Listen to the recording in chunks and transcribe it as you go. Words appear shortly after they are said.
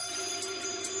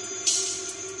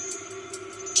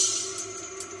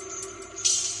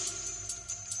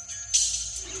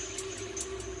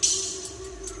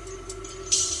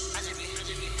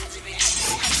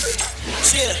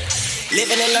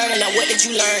Living and learning, now what did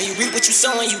you learn? You reap what you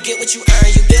sow and you get what you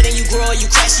earn. You build and you grow, you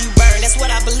crash and you burn. That's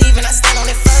what I believe and I stand on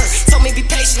it firm. Told me be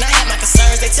patient, I had my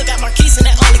concerns. They took out my keys and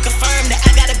that only confirmed that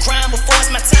I gotta grind before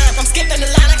it's my time. I'm skipping the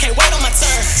line, I can't wait on my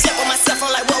turn. Step on myself,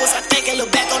 I'm like, what was I thinking?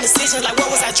 Look back on decisions, like what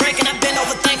was I drinking? I've been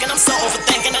overthinking, I'm so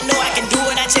overthinking. I know I can do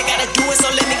it, I just gotta do it, so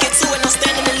let me get to it. No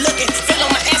standing and looking, fell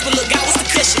on my ass, but look, God was the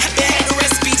cushion. I been had the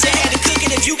recipe, just had to cook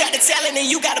it. If you got the talent, then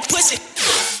you gotta push it.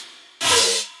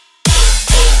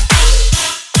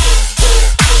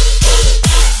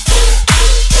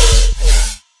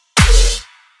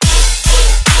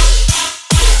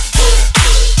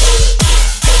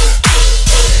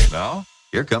 Now,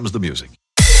 here comes the music.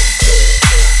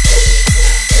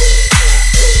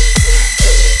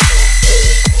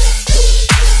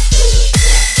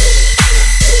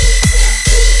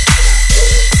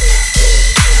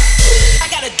 I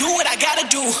gotta do what I gotta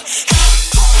do.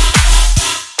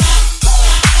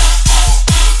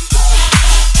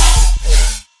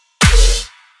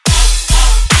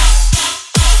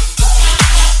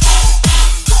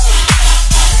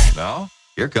 Now,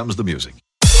 here comes the music.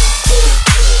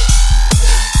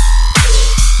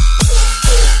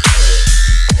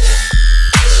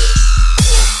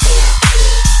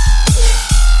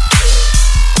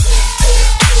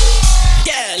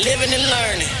 Living and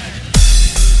learning.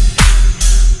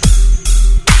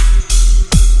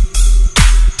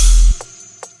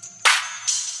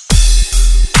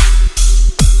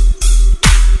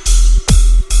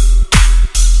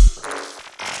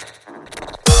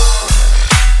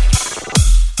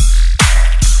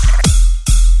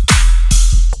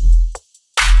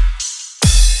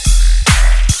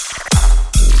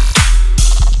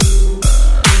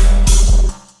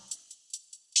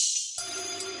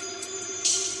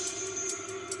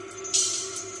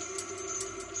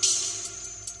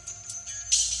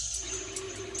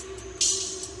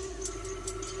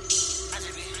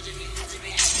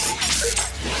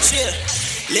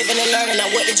 Living and learning,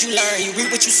 now what did you learn? You reap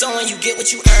what you sow and you get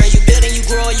what you earn. You build and you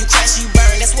grow, you crash and you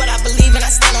burn. That's what I believe and I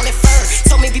stand on it firm.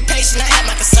 Told me be patient, I had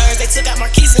my concerns. They took out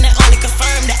my keys and that only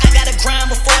confirmed that I gotta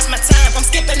grind before it's my time. I'm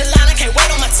skipping the line, I can't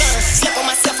wait on my turn. Slept on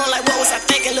myself, I'm like, what was I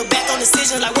thinking? Look back on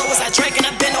decisions, like what was I drinking?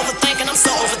 I've been overthinking, I'm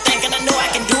so overthinking. I know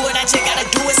I can do it, I just gotta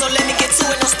do it, so let me get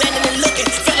to it. No standing and looking,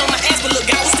 fell on my ass, but look,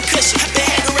 God was the cushion. I been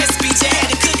had the recipe, just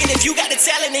had to cook it. If you got the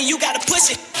talent, then you gotta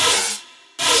push it.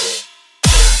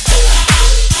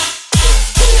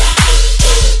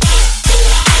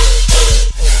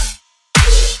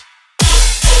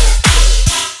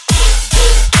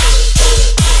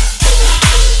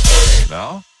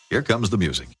 Now, here comes the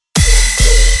music.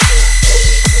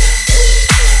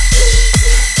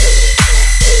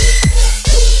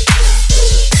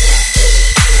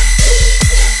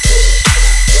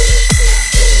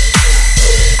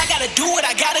 I gotta do what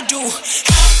I gotta do.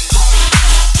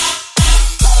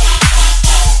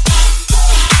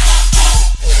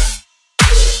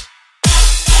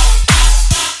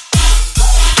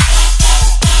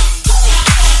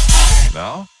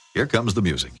 Now, here comes the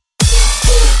music.